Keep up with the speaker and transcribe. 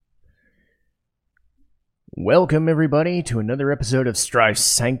Welcome, everybody, to another episode of Strife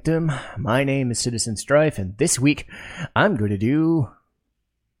Sanctum. My name is Citizen Strife, and this week I'm going to do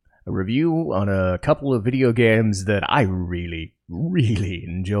a review on a couple of video games that I really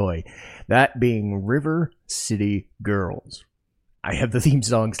enjoy. That being River City Girls. I have the theme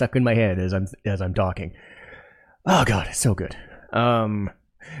song stuck in my head as I'm talking. Oh god, it's so good.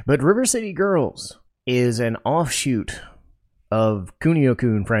 But River City Girls is an offshoot of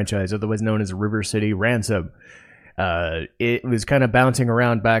Kunio-kun franchise, otherwise known as River City Ransom. It was kind of bouncing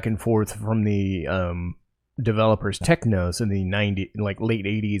around back and forth from the developers Technos in the late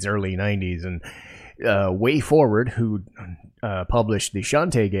 80s, early 90s, and Way Forward, who published the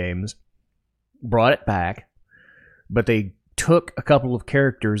Shantae games, brought it back, but they took a couple of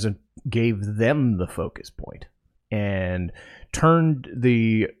characters and gave them the focus point and turned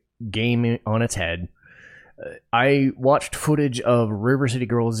the game on its head. I watched footage of River City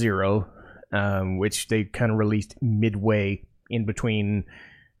Girls Zero, which they kind of released midway in between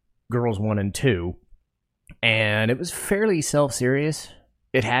Girls 1 and 2, and it was fairly self-serious.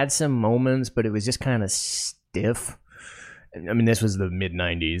 It had some moments, but it was just kind of stiff. I mean, this was the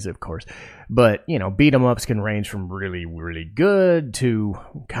mid-90s, of course, but, you know, beat-em-ups can range from really good to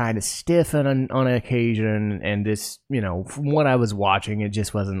kind of stiff on occasion, and this, you know, from what I was watching, it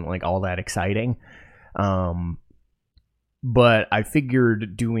just wasn't, like, all that exciting. But I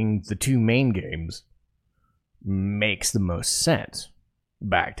figured doing the two main games makes the most sense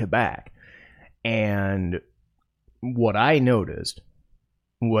back to back. And what I noticed,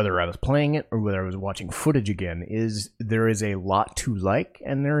 whether I was playing it or whether I was watching footage again, is there is a lot to like,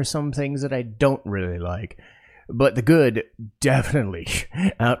 and there are some things that I don't really like. But the good definitely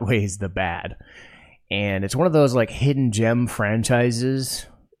outweighs the bad. And it's one of those like hidden gem franchises.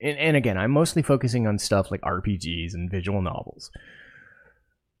 And again, I'm mostly focusing on stuff like RPGs and visual novels.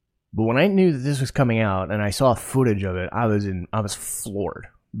 But when I knew that this was coming out and I saw footage of it, I was floored.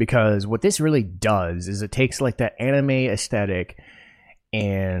 Because what this really does is it takes like that anime aesthetic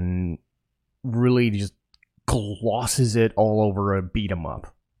and really just glosses it all over a beat 'em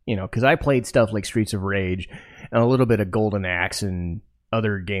up. You know, because I played stuff like Streets of Rage and a little bit of Golden Axe and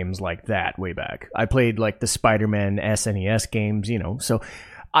other games like that way back. I played like the Spider-Man SNES games, you know, so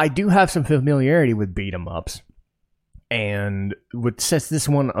I do have some familiarity with beat-em-ups, and what sets this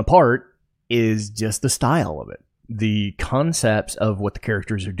one apart is just the style of it. The concepts of what the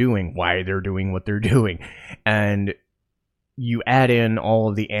characters are doing, why they're doing what they're doing, and you add in all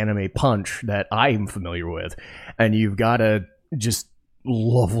of the anime punch that I'm familiar with, and you've got a just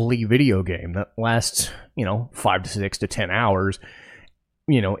lovely video game that lasts, you know, 5 to 6 to 10 hours.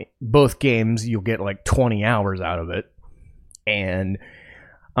 You know, both games, you'll get like 20 hours out of it, and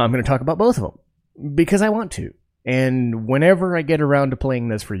I'm going to talk about both of them because I want to. And whenever I get around to playing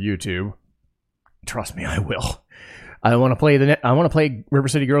this for YouTube, trust me, I will. I want to play River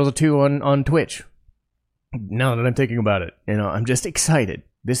City Girls 2 on Twitch. Now that I'm thinking about it, you know, I'm just excited.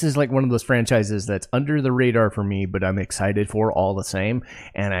 This is like one of those franchises that's under the radar for me, but I'm excited for all the same,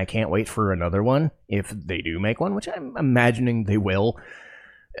 and I can't wait for another one if they do make one, which I'm imagining they will.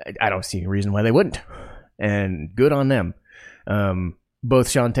 I don't see any reason why they wouldn't, and good on them. Both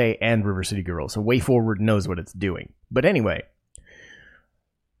Shantae and River City Girls, so Way Forward knows what it's doing. But anyway,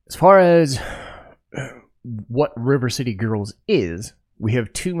 as far as what River City Girls is, we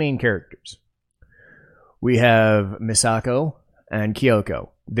have two main characters. We have Misako and Kyoko.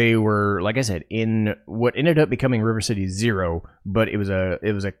 They were, like I said, in what ended up becoming River City Zero, but it was a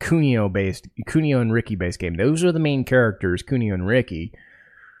Kunio and Ricky based game. Those are the main characters, Kunio and Ricky.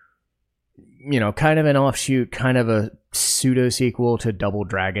 You know, kind of an offshoot, kind of a pseudo sequel to Double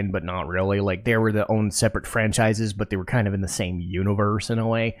Dragon, but not really. Like, they were their own separate franchises, but they were kind of in the same universe in a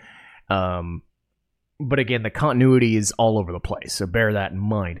way. But again, the continuity is all over the place, so bear that in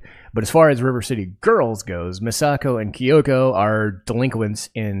mind. But as far as River City Girls goes, Misako and Kyoko are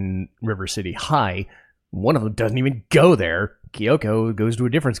delinquents in River City High. One of them doesn't even go there. Kyoko goes to a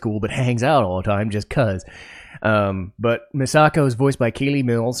different school, but hangs out all the time just cuz. But Misako is voiced by Kaylee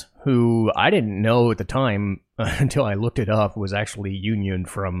Mills, who I didn't know at the time until I looked it up was actually Union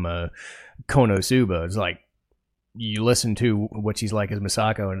from Konosuba. It's like, you listen to what she's like as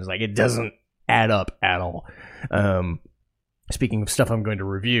Misako, and it's like, it doesn't add up at all. Speaking of stuff I'm going to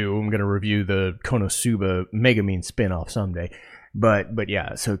review the Konosuba Megumin spin-off someday. But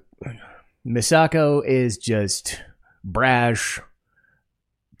yeah, so Misako is just brash,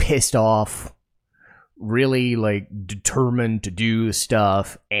 pissed off, really like determined to do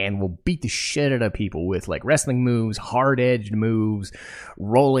stuff, and will beat the shit out of people with like wrestling moves, hard-edged moves,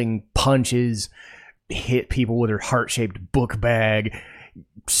 rolling punches, hit people with her heart-shaped book bag,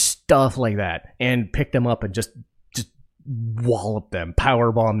 stuff like that, and pick them up and just wallop them,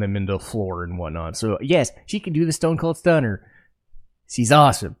 powerbomb them into the floor and whatnot. So yes, she can do the Stone Cold Stunner. She's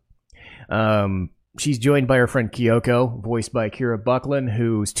awesome. She's joined by her friend Kyoko, voiced by Kira Buckland,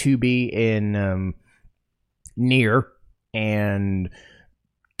 who's 2B in Nier, and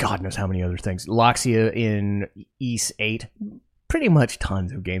God knows how many other things. Loxia in Ys 8. Pretty much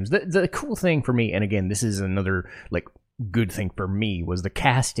tons of games. The cool thing for me, and again, this is another like good thing for me, was the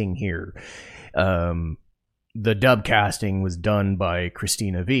casting here. The dub casting was done by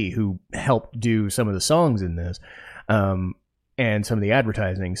Christina V, who helped do some of the songs in this, and some of the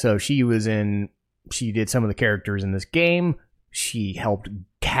advertising. So she did some of the characters in this game. She helped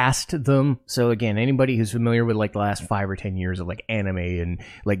cast them. So again, anybody who's familiar with like the last 5 or 10 years of like anime and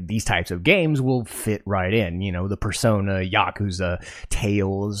like these types of games will fit right in. You know, the Persona, Yakuza,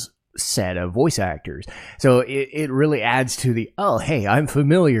 Tales set of voice actors. So it really adds to the, oh, hey, I'm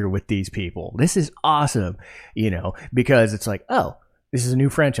familiar with these people. This is awesome, you know, because it's like, oh, this is a new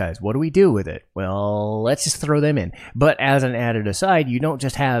franchise. What do we do with it? Well, let's just throw them in. But as an added aside, you don't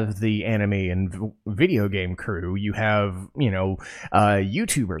just have the anime and video game crew. You have, you know,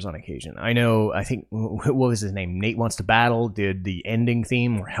 YouTubers on occasion. I think, what was his name? Nate Wants to Battle did the ending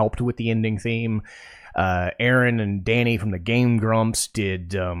theme, or helped with the ending theme. Aaron and Danny from the Game Grumps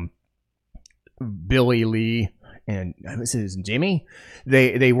did Billy Lee and this is Jimmy.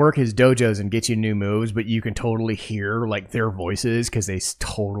 They work his dojos and get you new moves, but you can totally hear like their voices because they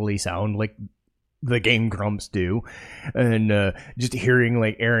totally sound like the Game Grumps do. And just hearing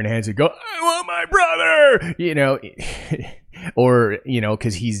like Aaron Hansen go, I want my brother, you know, or, you know,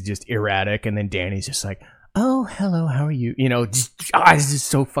 because he's just erratic, and then Danny's just like, oh, hello, how are you? You know, just, this is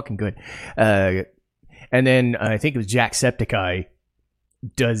so fucking good. And then I think it was Jacksepticeye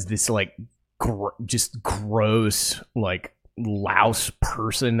does this like just gross like louse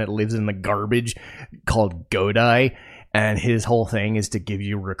person that lives in the garbage called Godai, and his whole thing is to give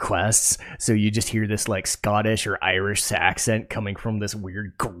you requests. So you just hear this like Scottish or Irish accent coming from this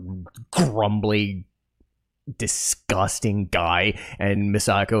weird grumbly disgusting guy, and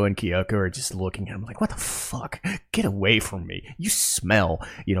Misako and Kyoko are just looking at him like, what the fuck, get away from me, you smell,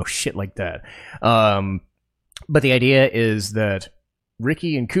 you know, shit like that. But the idea is that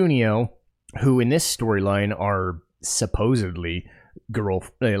Ricky and Kunio, who in this storyline are supposedly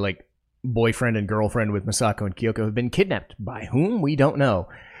like boyfriend and girlfriend with Misako and Kyoko, have been kidnapped. By whom? We don't know.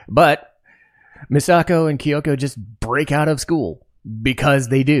 But Misako and Kyoko just break out of school because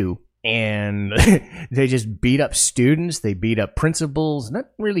they do. And they just beat up students. They beat up principals, not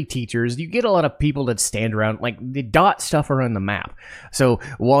really teachers. You get a lot of people that stand around, like they dot stuff around the map. So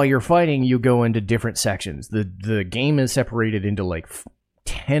while you're fighting, you go into different sections. The game is separated into like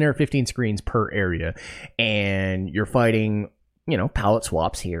 10 or 15 screens per area, and you're fighting, you know, palette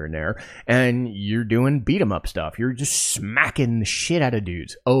swaps here and there, and you're doing beat 'em up stuff. You're just smacking the shit out of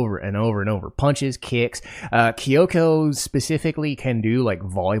dudes over and over and over. Punches, kicks. Kyoko specifically can do like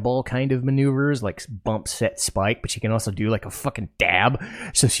volleyball kind of maneuvers, like bump, set, spike, but she can also do like a fucking dab.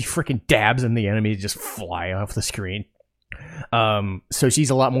 So she freaking dabs and the enemies just fly off the screen. So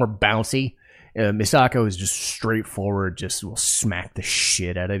she's a lot more bouncy. Misako is just straightforward, just will smack the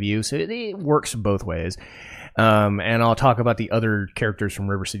shit out of you. So it works both ways. And I'll talk about the other characters from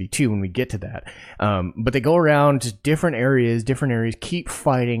River City 2 when we get to that. But they go around to different areas, keep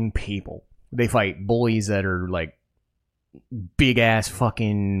fighting people. They fight bullies that are like big ass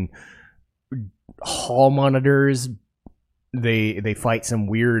fucking hall monitors. They fight some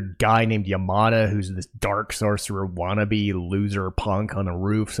weird guy named Yamada, who's this dark sorcerer wannabe loser punk on a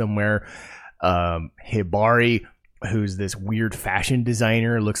roof somewhere. Hibari, who's this weird fashion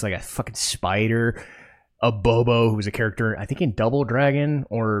designer, looks like a fucking spider. A Bobo, who's a character, I think in Double Dragon,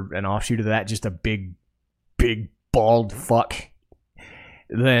 or an offshoot of that, just a big bald fuck.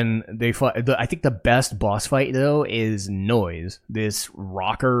 Then they fight. I think the best boss fight, though, is Noise, this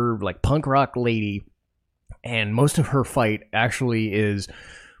rocker, like punk rock lady. And most of her fight actually is,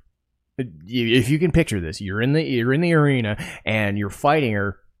 if you can picture this, you're in the arena and you're fighting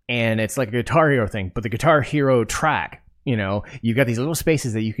her, and it's like a Guitar Hero thing, but the Guitar Hero track, you know, you've got these little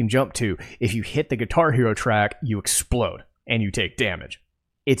spaces that you can jump to. If you hit the Guitar Hero track, you explode and you take damage.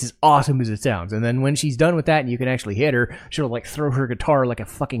 It's as awesome as it sounds. And then when she's done with that and you can actually hit her, she'll like throw her guitar like a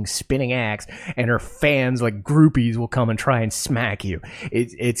fucking spinning axe, and her fans, like groupies, will come and try and smack you.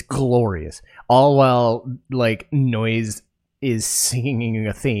 It's glorious. All while like Noise is singing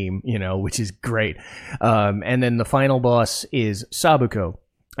a theme, you know, which is great. And then the final boss is Sabuko.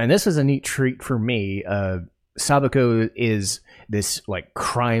 And this is a neat treat for me. Sabuko is this like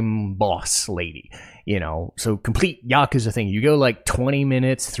crime boss lady, So complete Yakuza thing. You go like 20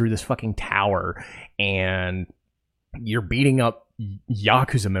 minutes through this fucking tower and you're beating up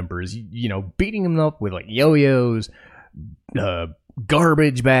Yakuza members, beating them up with like yo-yos,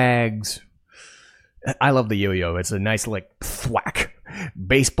 garbage bags. I love the yo-yo. It's a nice like thwack.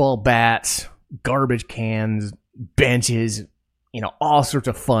 Baseball bats, garbage cans, benches, all sorts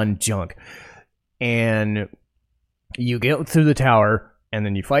of fun junk. And you get through the tower, and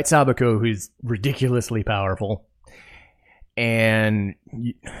then you fight Sabako, who's ridiculously powerful. And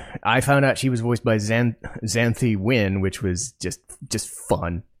I found out she was voiced by Xanthi Win, which was just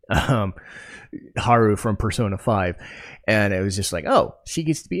fun. Haru from Persona 5. And it was just like, oh, she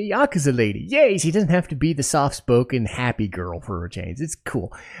gets to be a Yakuza lady. Yay, she doesn't have to be the soft-spoken, happy girl for a change. It's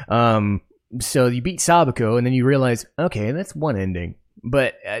cool. So you beat Sabako, and then you realize, okay, that's one ending.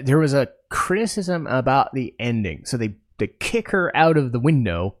 But there was a criticism about the ending. So they kick her out of the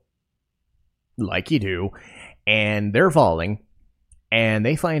window, like you do, and they're falling, and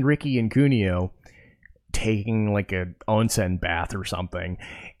they find Ricky and Kunio taking like a onsen bath or something.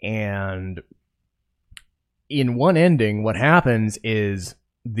 And in one ending, what happens is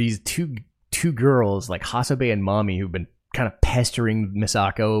these two girls, like Hasabe and Mami, who've been kind of pestering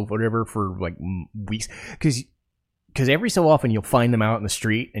Misako, whatever, for like weeks, because every so often you'll find them out in the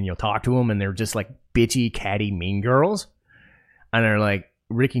street and you'll talk to them, and they're just like bitchy, catty, mean girls, and they're like,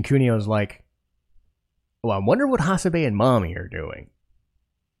 Rick and Kunio's like, well, I wonder what Hasabe and Mami are doing.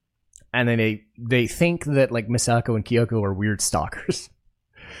 And then they think that like Misako and Kyoko are weird stalkers.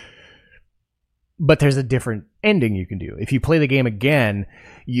 But there's a different ending you can do. If you play the game again,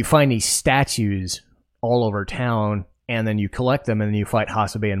 you find these statues all over town, and then you collect them, and then you fight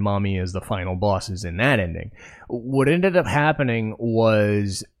Hasabe and Mami as the final bosses in that ending. What ended up happening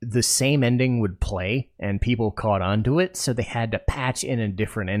was the same ending would play, and people caught on to it, so they had to patch in a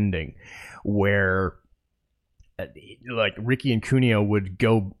different ending, where like Ricky and Kunio would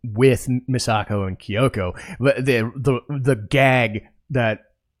go with Misako and Kyoko, but the gag that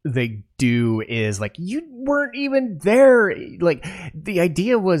they do is like, you weren't even there. Like, the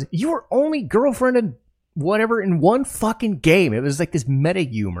idea was you were only girlfriend and whatever in one fucking game. It was like this meta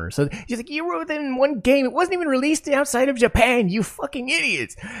humor. So she's like, you were within one game. It wasn't even released outside of Japan, you fucking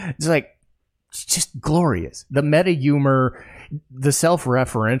idiots. It's like, it's just glorious. The meta humor, the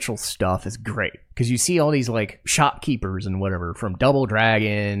self-referential stuff is great, because you see all these like shopkeepers and whatever from Double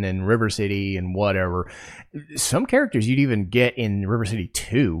Dragon and River City and whatever. Some characters you'd even get in River City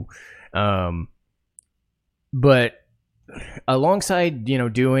 2. But alongside,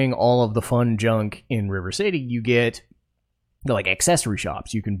 doing all of the fun junk in River City, you get like accessory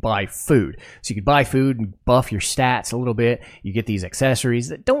shops. You can buy food. So you can buy food and buff your stats a little bit. You get these accessories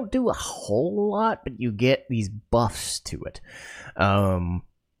that don't do a whole lot, but you get these buffs to it.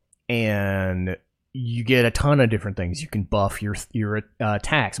 And you get a ton of different things. You can buff your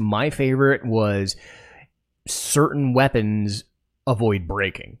attacks. My favorite was certain weapons avoid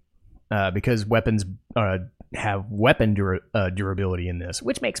breaking, because weapons have weapon durability in this,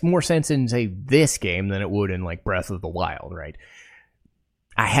 which makes more sense in, say, this game than it would in like Breath of the Wild, right?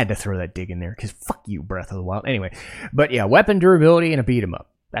 I had to throw that dig in there because fuck you, Breath of the Wild. Anyway, but yeah, weapon durability and a beat 'em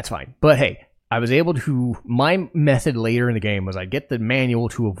up. That's fine. But hey, I was able to, my method later in the game was I'd get the manual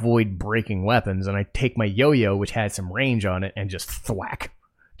to avoid breaking weapons, and I'd take my yo-yo, which had some range on it, and just thwack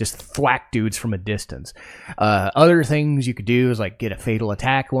dudes from a distance. Other things you could do is like get a fatal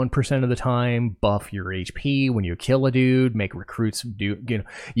attack 1% of the time, buff your HP when you kill a dude, make recruits do,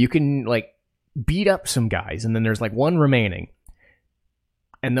 you can like beat up some guys, and then there's like one remaining,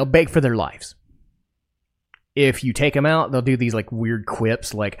 and they'll beg for their lives. If you take them out, they'll do these like weird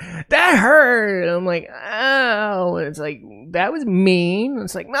quips like, that hurt. I'm like, oh, it's like, that was mean.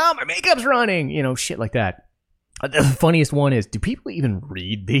 It's like, no, my makeup's running, shit like that. The funniest one is, do people even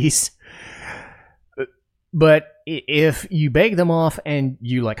read these? But if you beg them off and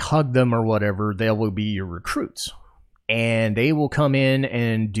you like hug them or whatever, they will be your recruits, and they will come in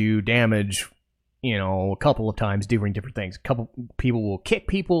and do damage, a couple of times doing different things. A couple people will kick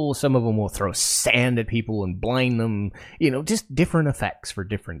people. Some of them will throw sand at people and blind them, just different effects for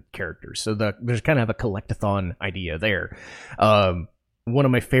different characters. So there's kind of a collectathon idea there. One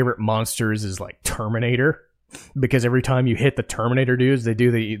of my favorite monsters is like Terminator, because every time you hit the Terminator dudes, they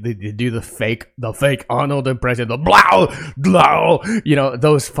do the fake Arnold impression, the blow,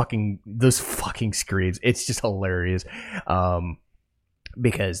 those fucking screams. It's just hilarious,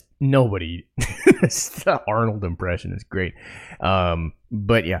 because nobody the Arnold impression is great.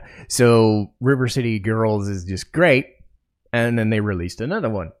 But yeah, so River City Girls is just great, and then they released another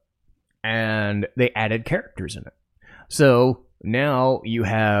one, and they added characters in it. So Now you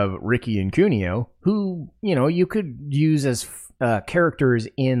have Ricky and Kunio, who, you could use as characters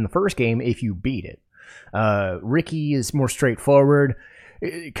in the first game if you beat it. Ricky is more straightforward.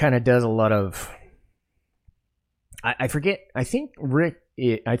 It kind of does a lot of... I forget. I think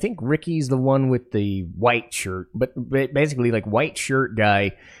Ricky's the one with the white shirt, but basically like white shirt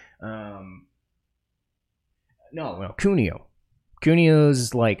guy. No, Kunio.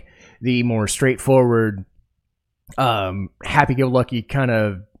 Kunio's like the more straightforward, happy-go-lucky kind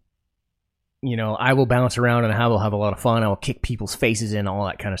of, I will bounce around and I will have a lot of fun. I will kick people's faces in, all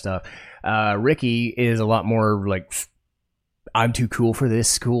that kind of stuff. Ricky is a lot more like, I'm too cool for this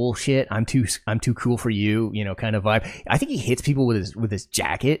school shit. I'm too cool for you, kind of vibe. I think he hits people with his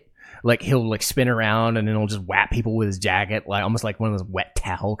jacket. Like he'll like spin around and then he'll just whap people with his jacket, like almost like one of those wet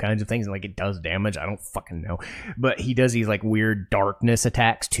towel kinds of things, and like it does damage. I don't fucking know, but he does these like weird darkness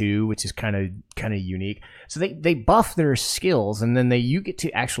attacks too, which is kind of unique. So they buff their skills, and then you get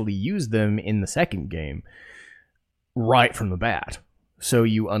to actually use them in the second game right from the bat. So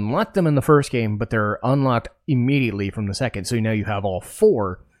you unlock them in the first game, but they're unlocked immediately from the second. So now you have all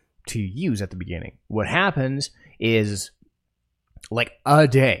 4 to use at the beginning. What happens is like a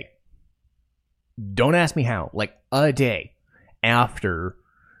day. Don't ask me how. Like a day after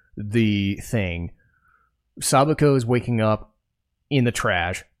the thing, Sabuko is waking up in the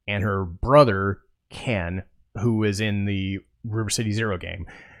trash, and her brother, Ken, who is in the River City Zero game,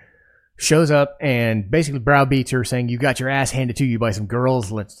 shows up and basically browbeats her, saying, "You got your ass handed to you by some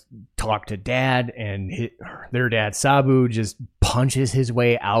girls. Let's talk to Dad." And their dad, Sabu, just punches his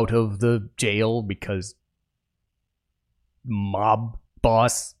way out of the jail because mob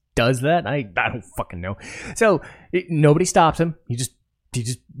boss does that. I don't fucking know. So nobody stops him. He just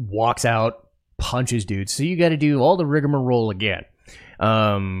walks out, punches dudes. So you got to do all the rigmarole again.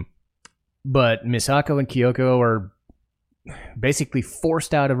 But Misako and Kyoko are basically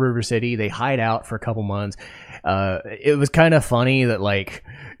forced out of River City. They hide out for a couple months. It was kind of funny that like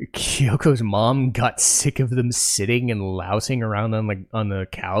Kyoko's mom got sick of them sitting and lousing around on the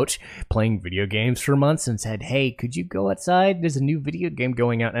couch playing video games for months and said, "Hey, could you go outside? There's a new video game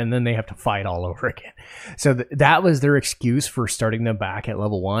going out." And then they have to fight all over again. So that was their excuse for starting them back at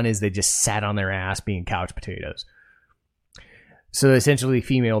level 1, is they just sat on their ass being couch potatoes. So essentially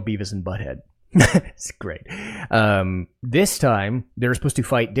female Beavis and Butthead. It's great. This time they're supposed to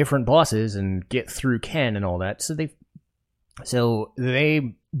fight different bosses and get through Ken and all that. So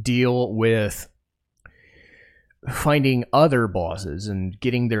they deal with finding other bosses and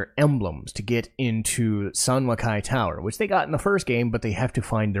getting their emblems to get into San Wakai Tower, which they got in the first game, but they have to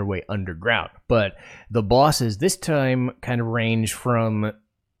find their way underground. But the bosses this time kind of range from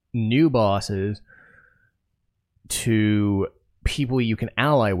new bosses to people you can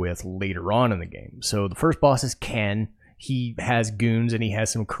ally with later on in the game. So the first boss is Ken. He has goons and he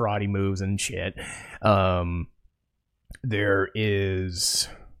has some karate moves and shit. There is...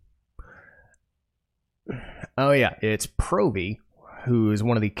 Oh yeah, it's Proby, who is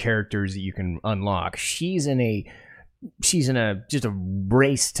one of the characters that you can unlock. She's in a just a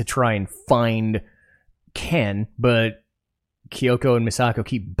race to try and find Ken, but Kyoko and Misako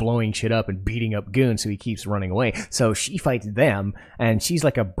keep blowing shit up and beating up goons, so he keeps running away. So she fights them, and she's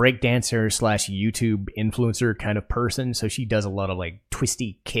like a breakdancer / YouTube influencer kind of person. So she does a lot of like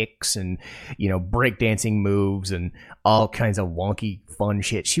twisty kicks and, breakdancing moves and all kinds of wonky fun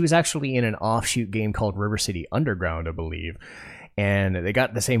shit. She was actually in an offshoot game called River City Underground, I believe. And they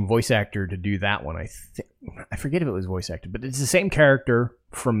got the same voice actor to do that one. I forget if it was voice acted, but it's the same character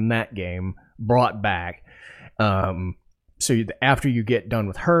from that game brought back. So after you get done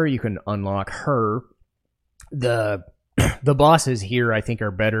with her, you can unlock her. The bosses here, I think,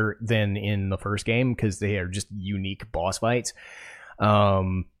 are better than in the first game because they are just unique boss fights.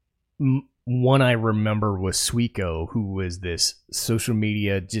 One I remember was Suiko, who was this social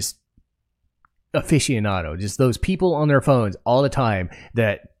media just aficionado, just those people on their phones all the time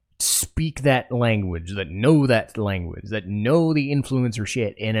that speak that language, that know the influencer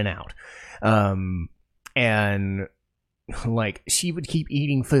shit in and out. And like, she would keep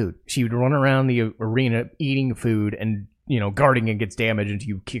eating food. She would run around the arena eating food and, guarding against damage until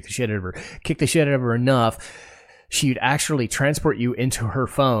you kick the shit out of her. Kick the shit out of her enough, she'd actually transport you into her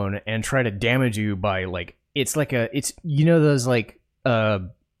phone and try to damage you by like, those like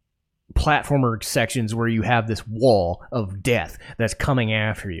platformer sections where you have this wall of death that's coming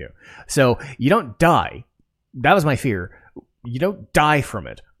after you. So you don't die. That was my fear. You don't die from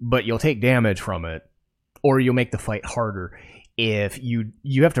it, but you'll take damage from it. Or you'll make the fight harder if you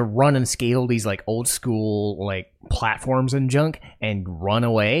have to run and scale these like old school like platforms and junk and run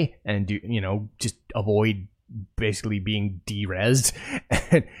away and do just avoid basically being de-rezzed.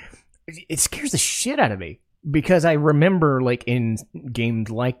 And it scares the shit out of me. Because I remember, like, in games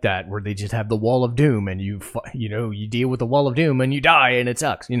like that where they just have the wall of doom and you deal with the wall of doom and you die and it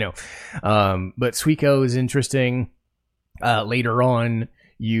sucks, But Suiko is interesting. Later on,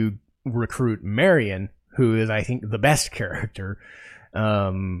 you recruit Marion, who is, I think, the best character.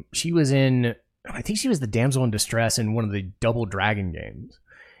 She was the damsel in distress in one of the Double Dragon games.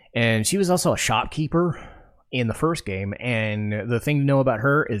 And she was also a shopkeeper in the first game. And the thing to know about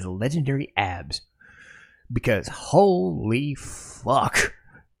her is legendary abs. Because holy fuck,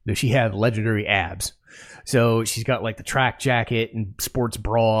 does she have legendary abs. So she's got like the track jacket and sports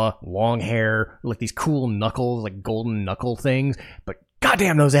bra, long hair, like these cool knuckles, like golden knuckle things. But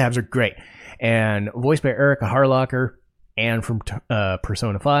goddamn, those abs are great. And voiced by Erica Harlocker and from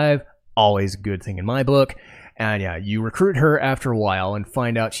Persona 5, always a good thing in my book. And yeah, you recruit her after a while and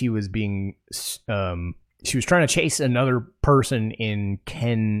find out she was trying to chase another person in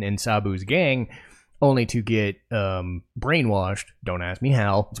Ken and Sabu's gang, only to get brainwashed. Don't ask me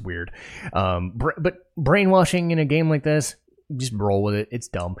how. It's weird. But brainwashing in a game like this, just roll with it. It's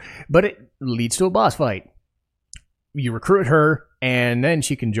dumb. But it leads to a boss fight. You recruit her, and then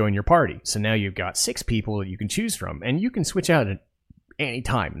she can join your party. So now you've got 6 people that you can choose from, and you can switch out at any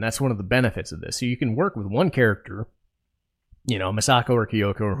time. And that's one of the benefits of this. So you can work with one character, Misako or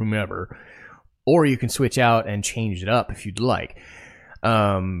Kyoko or whomever, or you can switch out and change it up if you'd like.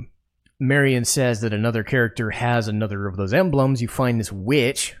 Marion says that another character has another of those emblems. You find this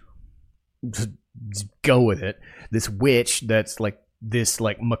witch. Just go with it. This witch that's like this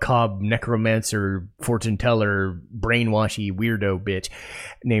like macabre necromancer, fortune teller, brainwashy weirdo bitch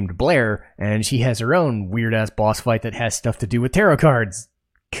named Blair, and she has her own weird ass boss fight that has stuff to do with tarot cards.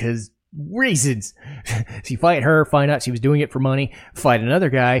 'Cause reasons. So you fight her, find out she was doing it for money, fight another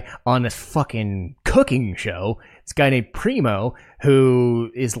guy on this fucking cooking show. This guy named Primo,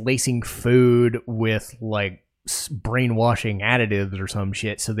 who is lacing food with like brainwashing additives or some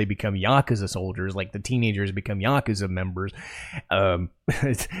shit, so they become Yakuza soldiers, like the teenagers become Yakuza members.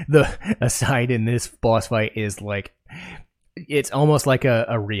 The aside in this boss fight is like, it's almost like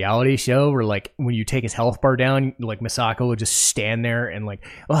a reality show where like when you take his health bar down, like Misako would just stand there and like,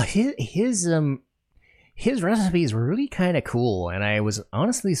 well, his recipes were really kind of cool, and I was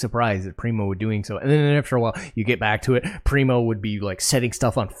honestly surprised that Primo would doing so. And then after a while, you get back to it, Primo would be like setting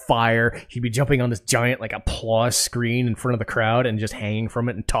stuff on fire. He'd be jumping on this giant like applause screen in front of the crowd and just hanging from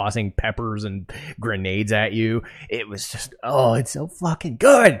it and tossing peppers and grenades at you. It was just, it's so fucking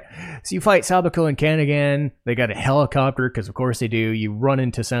good. So you fight Sabuko and Ken again. They got a helicopter, because of course they do. You run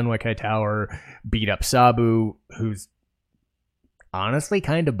into Senwaikai Tower, beat up Sabu, who's honestly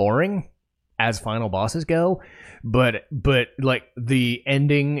kind of boring as final bosses go, but like the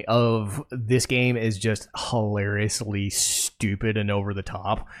ending of this game is just hilariously stupid and over the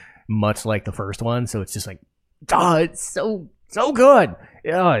top, much like the first one. So it's just like, it's so good.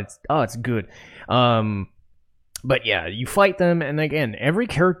 It's good. But yeah, you fight them, and again, every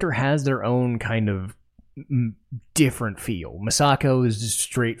character has their own kind of different feel. Misako is just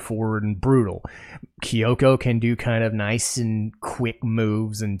straightforward and brutal. Kyoko can do kind of nice and quick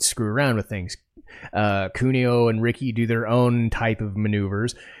moves and screw around with things. Kunio and Ricky do their own type of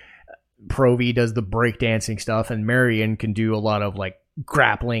maneuvers. Provi does the breakdancing stuff, and Marion can do a lot of like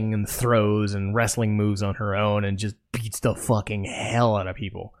grappling and throws and wrestling moves on her own and just beats the fucking hell out of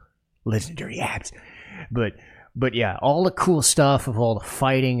people. Legendary acts. But yeah, all the cool stuff of all the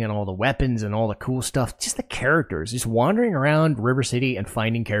fighting and all the weapons and all the cool stuff, just the characters, just wandering around River City and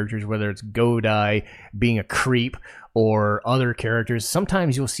finding characters, whether it's Godai being a creep or other characters.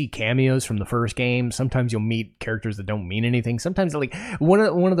 Sometimes you'll see cameos from the first game. Sometimes you'll meet characters that don't mean anything. Sometimes like one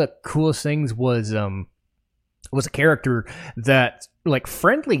of the coolest things was a character that's like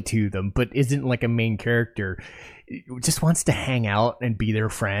friendly to them, but isn't like a main character. Just wants to hang out and be their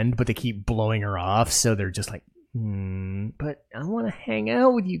friend, but they keep blowing her off. So they're just like, but I want to hang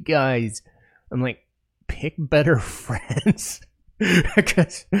out with you guys. I'm like, pick better friends.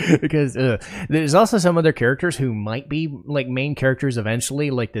 because there's also some other characters who might be like main characters eventually,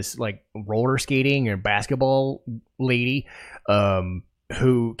 like this like roller skating or basketball lady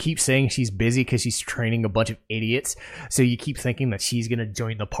who keeps saying she's busy because she's training a bunch of idiots. So you keep thinking that she's gonna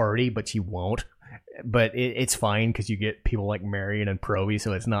join the party, but she won't. But it's fine because you get people like Marion and Proby,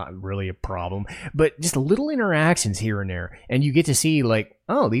 so it's not really a problem. But just little interactions here and there, and you get to see like,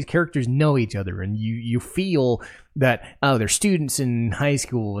 oh, these characters know each other, and you feel that, oh, they're students in high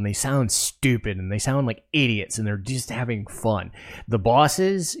school, and they sound stupid, and they sound like idiots, and they're just having fun. The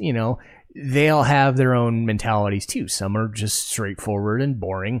bosses, they all have their own mentalities too. Some are just straightforward and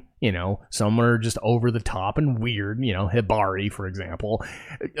boring, some are just over the top and weird, Hibari, for example.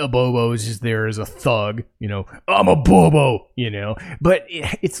 A Bobo is just there as a thug, I'm a Bobo, but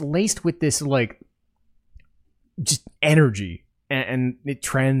it's laced with this, like, just energy, and it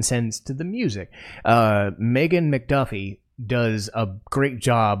transcends to the music. Megan McDuffie does a great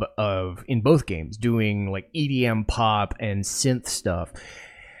job of, in both games, doing like EDM pop and synth stuff.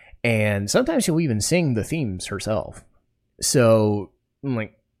 And sometimes she'll even sing the themes herself. So,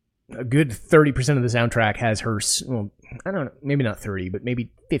 like, a good 30% of the soundtrack has her, well, I don't know, maybe not 30, but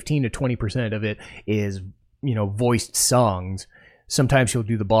maybe 15 to 20% of it is, voiced songs. Sometimes she'll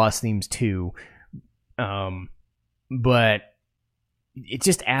do the boss themes too. But it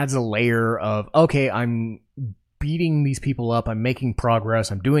just adds a layer of, okay, I'm beating these people up, I'm making progress,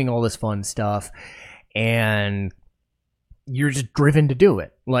 I'm doing all this fun stuff, and you're just driven to do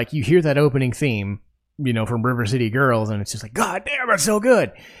it. Like, you hear that opening theme, from River City Girls, and it's just like, God damn, it's so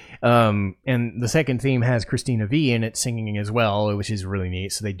good. And the second theme has Christina V in it singing as well, which is really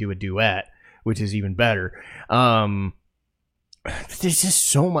neat. So they do a duet, which is even better. There's just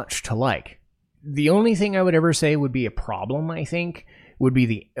so much to like. The only thing I would ever say would be a problem, I think, would be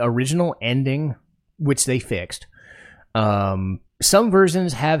the original ending, which they fixed. Some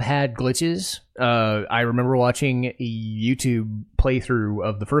versions have had glitches. I remember watching a YouTube playthrough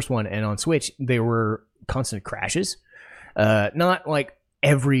of the first one, and on Switch, there were constant crashes. Not like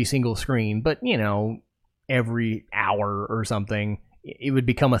every single screen, but, every hour or something, it would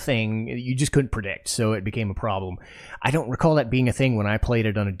become a thing you just couldn't predict, so it became a problem. I don't recall that being a thing when I played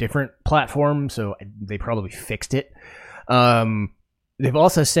it on a different platform, so they probably fixed it. They've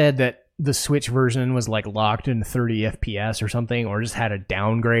also said that the Switch version was like locked in 30 FPS or something, or just had a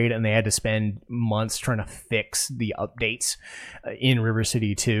downgrade, and they had to spend months trying to fix the updates in River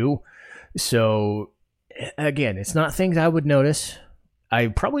City 2. So, again, it's not things I would notice. I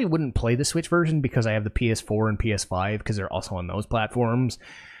probably wouldn't play the Switch version because I have the PS4 and PS5 because they're also on those platforms.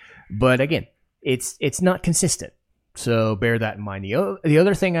 But again, it's not consistent, so bear that in mind. The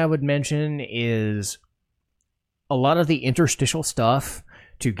other thing I would mention is a lot of the interstitial stuff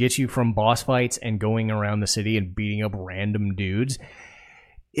to get you from boss fights and going around the city and beating up random dudes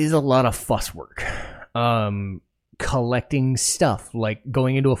is a lot of fuss work. Collecting stuff, like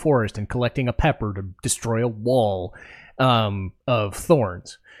going into a forest and collecting a pepper to destroy a wall of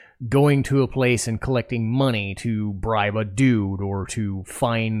thorns. Going to a place and collecting money to bribe a dude or to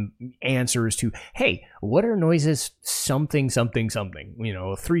find answers to, hey, what are noises something, something, something?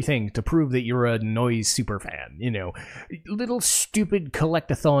 3 things to prove that you're a noise super fan. Little stupid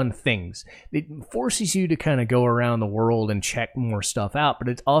collect-a-thon things. It forces you to kind of go around the world and check more stuff out, but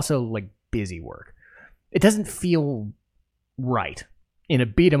it's also like busy work. It doesn't feel right in a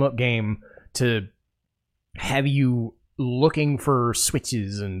beat-em-up game to have you looking for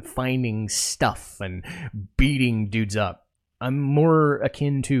switches and finding stuff and beating dudes up. I'm more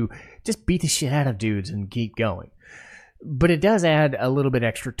akin to just beat the shit out of dudes and keep going. But it does add a little bit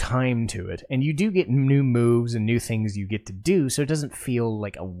extra time to it, and you do get new moves and new things you get to do, so it doesn't feel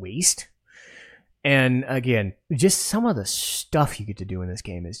like a waste. And again, just some of the stuff you get to do in this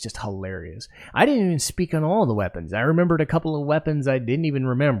game is just hilarious. I didn't even speak on all the weapons. I remembered a couple of weapons I didn't even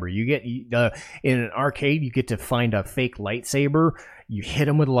remember. You get in an arcade, you get to find a fake lightsaber. You hit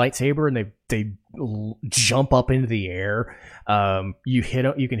them with a lightsaber, and they jump up into the air. You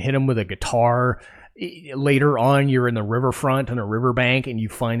can hit them with a guitar. Later on, you're in the riverfront on a riverbank, and you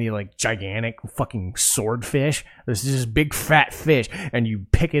find the like gigantic fucking swordfish. This is this big fat fish, and you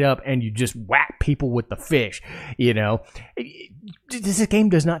pick it up and you just whack people with the fish. This game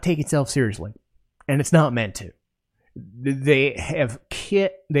does not take itself seriously, and it's not meant to. They have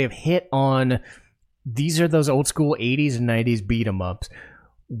hit on, these are those old school 80s and 90s beat 'em ups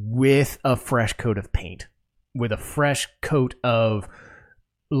with a fresh coat of paint, with a fresh coat of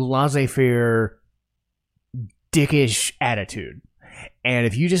laissez-faire, dickish attitude. And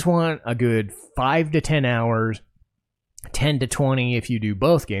if you just want a good 5 to 10 hours, 10 to 20 if you do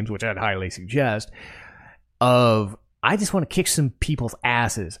both games, which I'd highly suggest, of I just want to kick some people's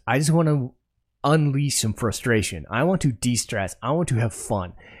asses. I just want to unleash some frustration. I want to de-stress. I want to have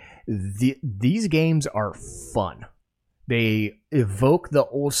fun. These games are fun. They evoke the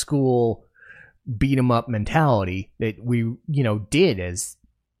old school beat 'em up mentality that we, did as,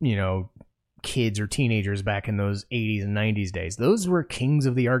 kids or teenagers back in those 80s and 90s days. Those were kings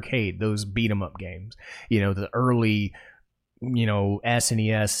of the arcade, those beat 'em up games. The early,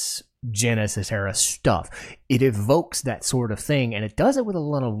 SNES, Genesis era stuff. It evokes that sort of thing, and it does it with a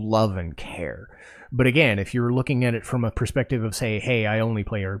lot of love and care. But again, if you're looking at it from a perspective of, say, hey, I only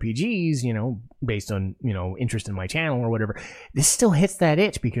play RPGs, based on, interest in my channel or whatever, this still hits that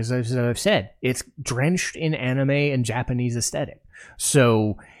itch because, as I've said, it's drenched in anime and Japanese aesthetic.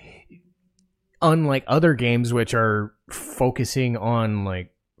 So, unlike other games which are focusing on,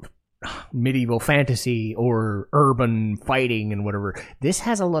 like, medieval fantasy or urban fighting and whatever, this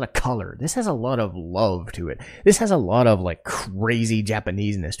has a lot of color. This has a lot of love to it. This has a lot of, like, crazy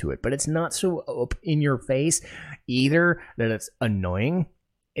Japaneseness to it, but it's not so up in your face either that it's annoying.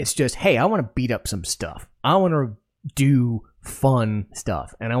 It's just, hey, I want to beat up some stuff. I want to do fun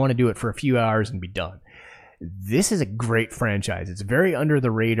stuff, and I want to do it for a few hours and be done. This is a great franchise. It's very under the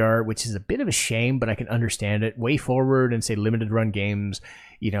radar, which is a bit of a shame, but I can understand it. Way forward and say limited run games,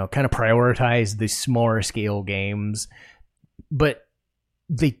 kind of prioritize the smaller scale games. But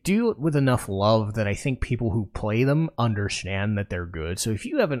they do it with enough love that I think people who play them understand that they're good. So if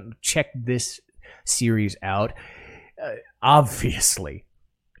you haven't checked this series out, obviously,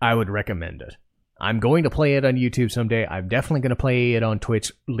 I would recommend it. I'm going to play it on YouTube someday. I'm definitely going to play it on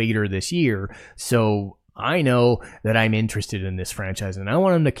Twitch later this year. So I know that I'm interested in this franchise, and I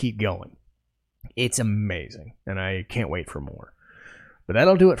want them to keep going. It's amazing, and I can't wait for more. But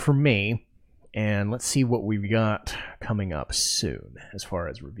that'll do it for me, and let's see what we've got coming up soon as far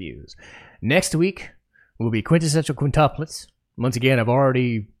as reviews. Next week will be Quintessential Quintuplets. Once again, I've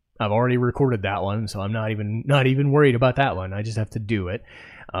already recorded that one, so I'm not even worried about that one. I just have to do it.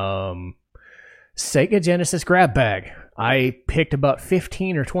 Sega Genesis Grab Bag. I picked about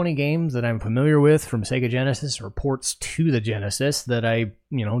 15 or 20 games that I'm familiar with from Sega Genesis or ports to the Genesis that I,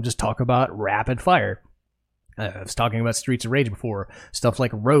 just talk about rapid fire. I was talking about Streets of Rage before. Stuff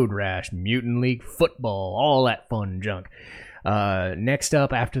like Road Rash, Mutant League Football, all that fun junk. Next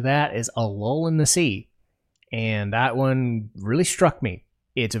up after that is A Lull in the Sea. And that one really struck me.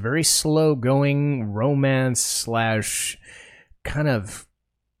 It's a very slow-going romance / kind of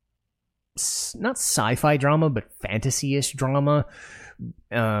not sci-fi drama, but fantasy-ish drama.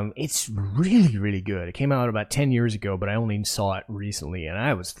 It's really, really good. It came out about 10 years ago, but I only saw it recently, and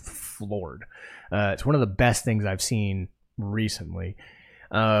I was floored. It's one of the best things I've seen recently.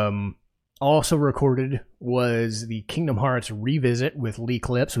 Also recorded was the Kingdom Hearts Revisit with Lee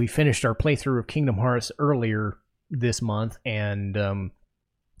Clips. We finished our playthrough of Kingdom Hearts earlier this month, and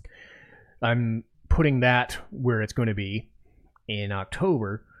I'm putting that where it's going to be in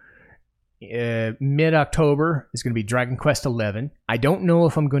October. Mid-October is going to be Dragon Quest XI. I don't know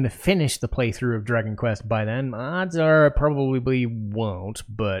if I'm going to finish the playthrough of Dragon Quest by then. Odds are I probably won't,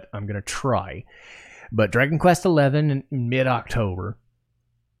 but I'm going to try. But Dragon Quest XI in mid-October.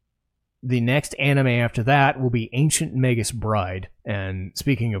 The next anime after that will be Ancient Magus Bride. And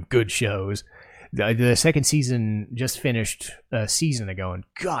speaking of good shows, the second season just finished a season ago, and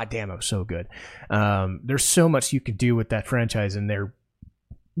goddamn, it was so good. There's so much you could do with that franchise, and they're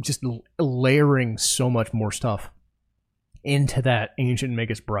just layering so much more stuff into that Ancient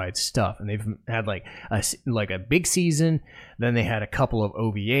Magus Bride stuff. And they've had like a big season, then they had a couple of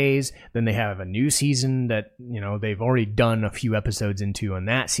OVAs, then they have a new season that they've already done a few episodes into on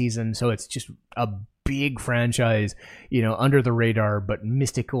that season. So it's just a big franchise, under the radar, but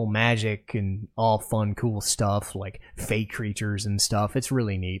mystical magic and all fun cool stuff like fey creatures and stuff. It's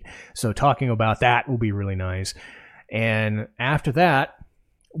really neat. So talking about that will be really nice. And after that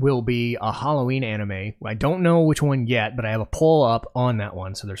will be a Halloween anime. I don't know which one yet, but I have a poll up on that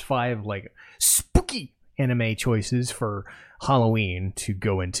one. So there's 5 like spooky anime choices for Halloween to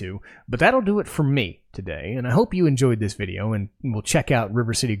go into. But that'll do it for me today. And I hope you enjoyed this video and will check out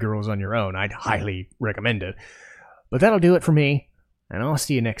River City Girls on your own. I'd highly recommend it. But that'll do it for me. And I'll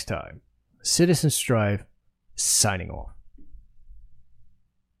see you next time. Citizen Strife, signing off.